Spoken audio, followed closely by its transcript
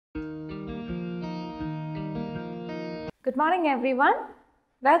Good morning everyone.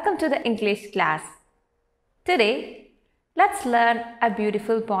 Welcome to the English class. Today, let's learn a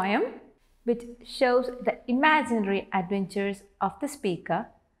beautiful poem which shows the imaginary adventures of the speaker.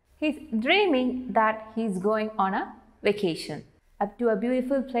 He's dreaming that he's going on a vacation up to a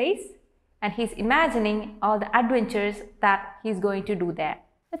beautiful place and he's imagining all the adventures that he's going to do there.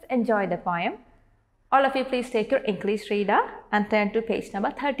 Let's enjoy the poem. All of you please take your English reader and turn to page number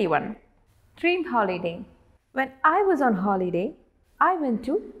 31. Dream holiday. When I was on holiday, I went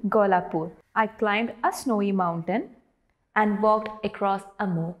to Golapur. I climbed a snowy mountain and walked across a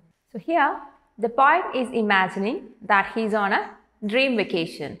moor. So here, the poet is imagining that he's on a dream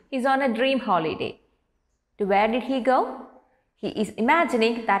vacation. He's on a dream holiday. To where did he go? He is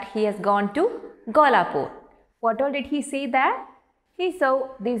imagining that he has gone to Golapur. What all did he see there? He saw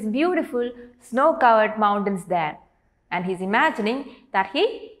these beautiful snow-covered mountains there. And he's imagining that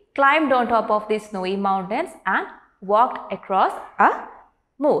he climbed on top of these snowy mountains and walked across a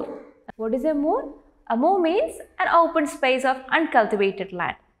moor. What is a moor? A moor means an open space of uncultivated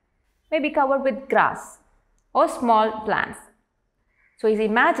land, maybe covered with grass or small plants. So he's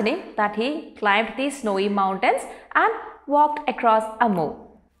imagining that he climbed these snowy mountains and walked across a moor.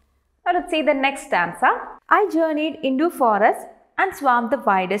 Now let's see the next stanza. I journeyed into forests and swam the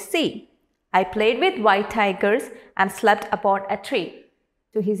widest sea. I played with white tigers and slept upon a tree.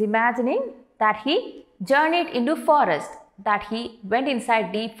 So he's imagining that he journeyed into forest, that he went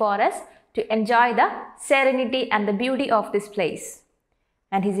inside deep forest to enjoy the serenity and the beauty of this place.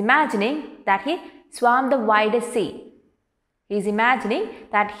 And he's imagining that he swam the widest sea. He's imagining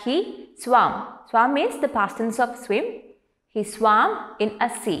that he swam. Swam means the past tense of swim. He swam in a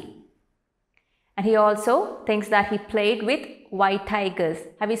sea. And he also thinks that he played with white tigers.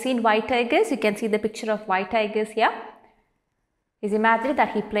 Have you seen white tigers? You can see the picture of white tigers here. He's imagining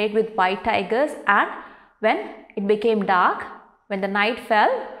that he played with white tigers and when it became dark, when the night fell,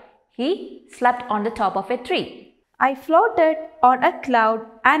 he slept on the top of a tree. I floated on a cloud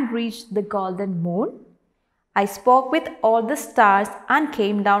and reached the golden moon. I spoke with all the stars and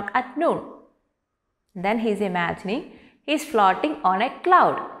came down at noon. Then he's imagining he's floating on a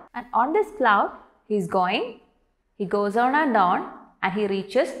cloud. And on this cloud, he's going. He goes on and he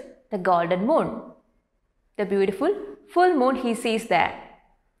reaches the golden moon. The beautiful full moon he sees there.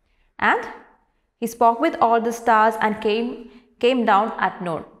 And he spoke with all the stars and came down at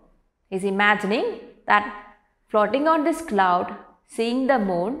noon. He's imagining that floating on this cloud, seeing the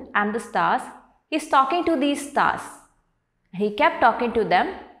moon and the stars, he's talking to these stars. He kept talking to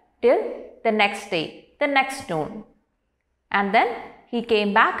them till the next day, the next noon. And then he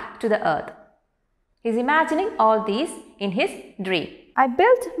came back to the earth. He's imagining all these in his dream. I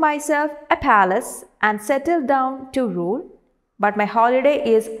built myself a palace and settled down to rule, but my holiday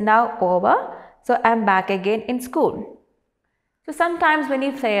is now over, so I'm back again in school. So sometimes when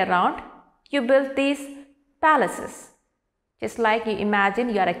you play around, you build these palaces. Just like you imagine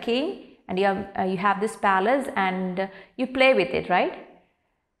you are a king and you have this palace and you play with it, right?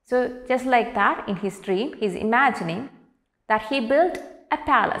 So just like that, in his dream, he's imagining that he built a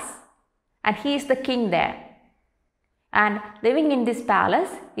palace and he is the king there. And living in this palace,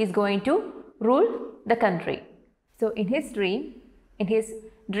 he is going to rule the country. So in his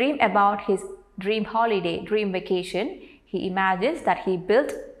dream about his dream holiday, dream vacation, he imagines that he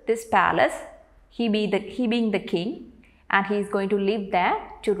built this palace, he being the king, and he is going to live there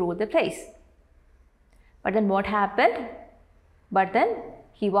to rule the place. But then what happened? But then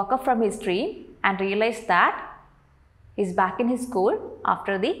he woke up from his dream and realized that he's back in his school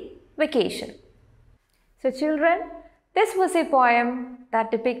after the vacation. So children, this was a poem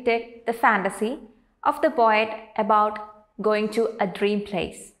that depicted the fantasy of the poet about going to a dream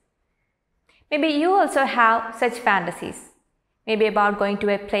place. Maybe you also have such fantasies. Maybe about going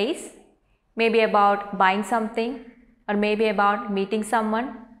to a place, maybe about buying something, or maybe about meeting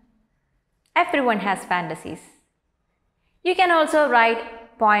someone. Everyone has fantasies. You can also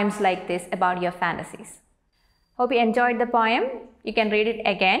write poems like this about your fantasies. Hope you enjoyed the poem. You can read it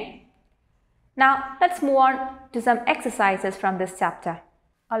again. Now, let's move on to some exercises from this chapter.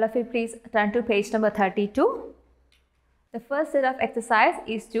 All of you please turn to page number 32. The first set of exercise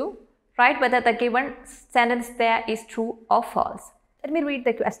is to write whether the given sentence there is true or false. Let me read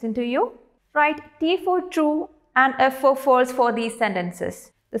the question to you. Write T for true and F for false for these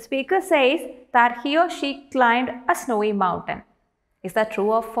sentences. The speaker says that he or she climbed a snowy mountain. Is that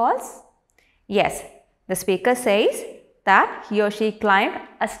true or false? Yes, the speaker says that he or she climbed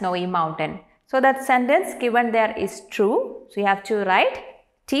a snowy mountain. So that sentence given there is true. So you have to write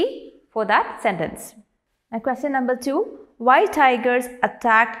T for that sentence. Now question number 2. Why tigers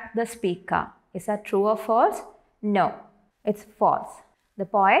attacked the speaker? Is that true or false? No. It's false. The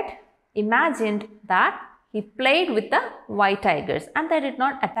poet imagined that he played with the white tigers and they did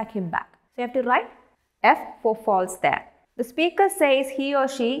not attack him back. So you have to write F for false there. The speaker says he or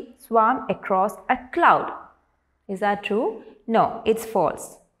she swam across a cloud. Is that true? No, it's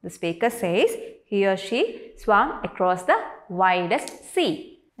false. The speaker says he or she swam across the widest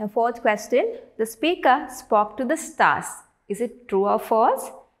sea. Now, fourth question. The speaker spoke to the stars. Is it true or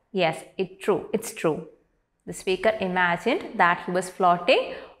false? Yes, it's true. The speaker imagined that he was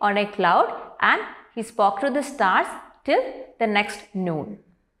floating on a cloud and he spoke to the stars till the next noon.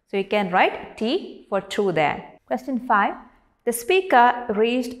 So you can write T for true there. Question 5. The speaker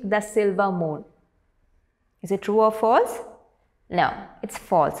reached the silver moon. Is it true or false? No, it's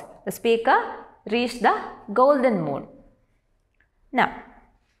false. The speaker reached the golden moon. Now,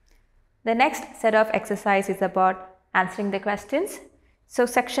 the next set of exercise is about answering the questions. So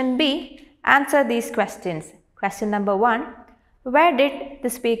section B, answer these questions. Question number 1. Where did the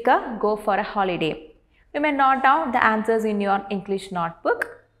speaker go for a holiday? You may note down the answers in your English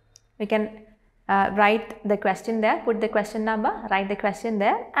notebook. We can write the question there, put the question number, write the question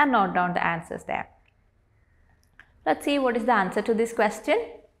there and note down the answers there. Let's see what is the answer to this question.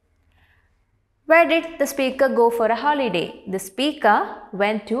 Where did the speaker go for a holiday? The speaker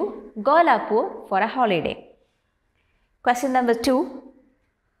went to Golapur for a holiday. Question number 2.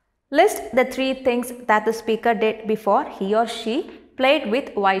 List the 3 things that the speaker did before he or she played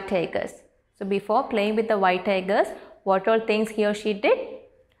with white tigers. So before playing with the white tigers, what all things he or she did?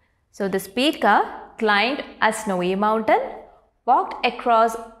 So the speaker climbed a snowy mountain, walked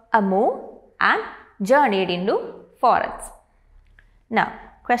across a moor and journeyed into forests. Now,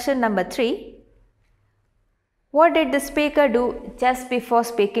 question number 3. What did the speaker do just before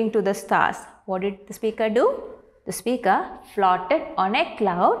speaking to the stars? What did the speaker do? The speaker floated on a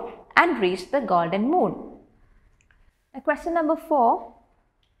cloud and reached the golden moon. Now, question number 4.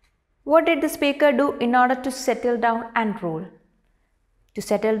 What did the speaker do in order to settle down and rule? To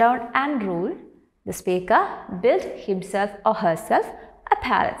settle down and rule, the speaker built himself or herself a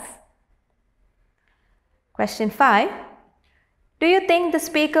palace. Question 5. Do you think the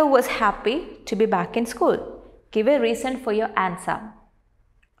speaker was happy to be back in school? Give a reason for your answer.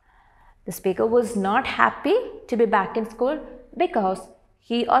 The speaker was not happy to be back in school because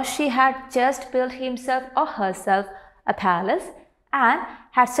he or she had just built himself or herself a palace and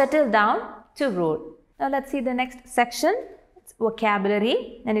had settled down to rule. Now let's see the next section. It's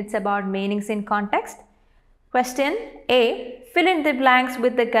vocabulary and it's about meanings in context. Question A. Fill in the blanks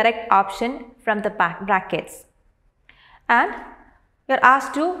with the correct option from the brackets. And you're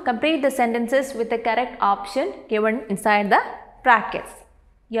asked to complete the sentences with the correct option given inside the brackets.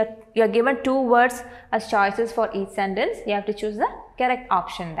 You're given 2 words as choices for each sentence. You have to choose the correct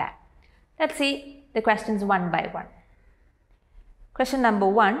option there. Let's see the questions one by one. Question number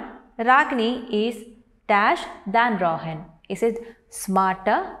 1. Ragini is dash than Rohan. Is it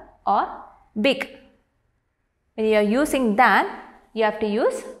smarter or big? When you are using than, you have to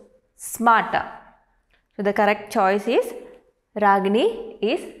use smarter. So the correct choice is Ragini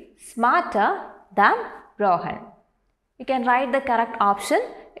is smarter than Rohan. You can write the correct option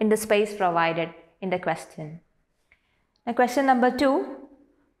in the space provided in the question. Now question number 2.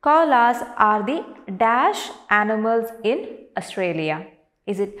 Koalas are the dash animals in Australia.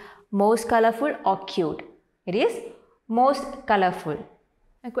 Is it most colorful or cute? It is most colorful.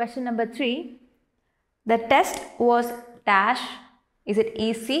 Now question number 3. The test was dash. Is it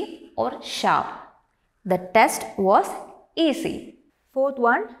easy or sharp? The test was easy. Fourth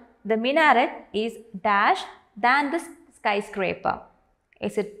one. The minaret is dash than the skyscraper.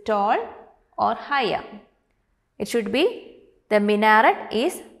 Is it tall or higher? It should be the minaret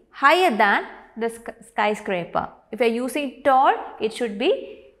is higher than the skyscraper. If you are using tall, it should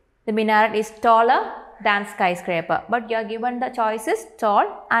be the minaret is taller than skyscraper. But you are given the choices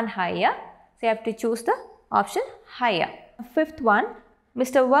tall and higher. So you have to choose the option higher. Fifth one.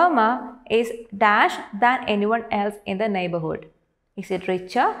 Mr. Verma is dash than anyone else in the neighborhood. Is it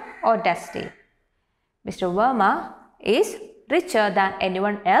richer or dusty? Mr. Verma is richer than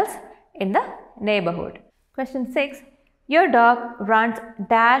anyone else in the neighborhood. Question 6. Your dog runs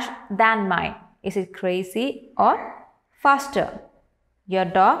dash than mine. Is it crazy or faster? Your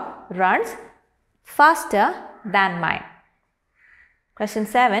dog runs faster than mine. Question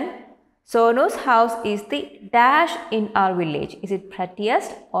 7. Sonu's house is the dash in our village. Is it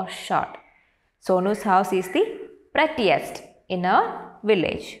prettiest or short? Sonu's house is the prettiest in our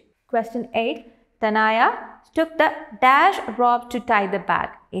village. Question 8. Tanaya took the dash rope to tie the bag.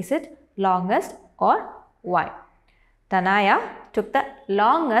 Is it longest or wide? Tanaya took the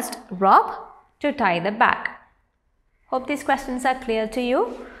longest rope to tie the bag. Hope these questions are clear to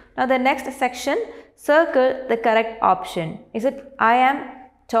you. Now the next section, circle the correct option. Is it I am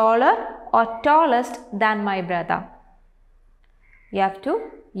taller or tallest than my brother? You have to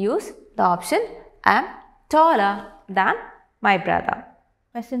use the option I am taller than my brother.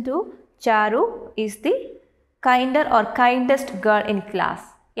 Question 2. Charu is the kinder or kindest girl in class.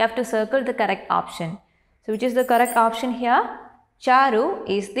 You have to circle the correct option. So which is the correct option here? Charu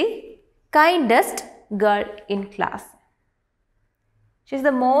is the kindest girl in class. She is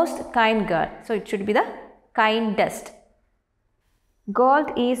the most kind girl. So it should be the kindest.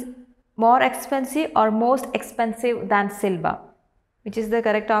 Gold is more expensive or most expensive than silver. Which is the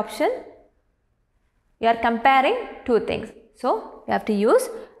correct option? You are comparing two things. So you have to use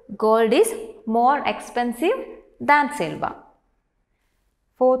gold is more expensive than silver.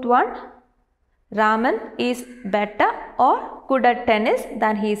 Fourth one, Raman is better or good at tennis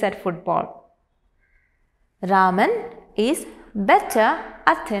than he is at football. Raman is better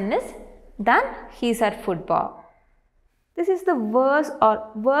at tennis than he is at football. This is the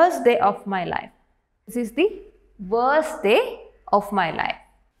worst day of my life. This is the worst day of my life.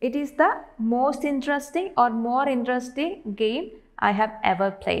 It is the most interesting or more interesting game I have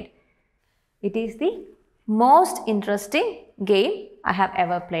ever played. It is the most interesting game I have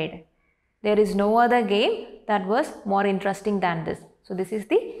ever played. There is no other game that was more interesting than this. So this is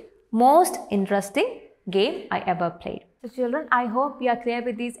the most interesting game I ever played. So children, I hope you are clear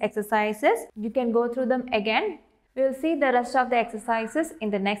with these exercises. You can go through them again. We will see the rest of the exercises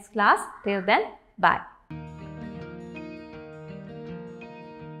in the next class. Till then, bye.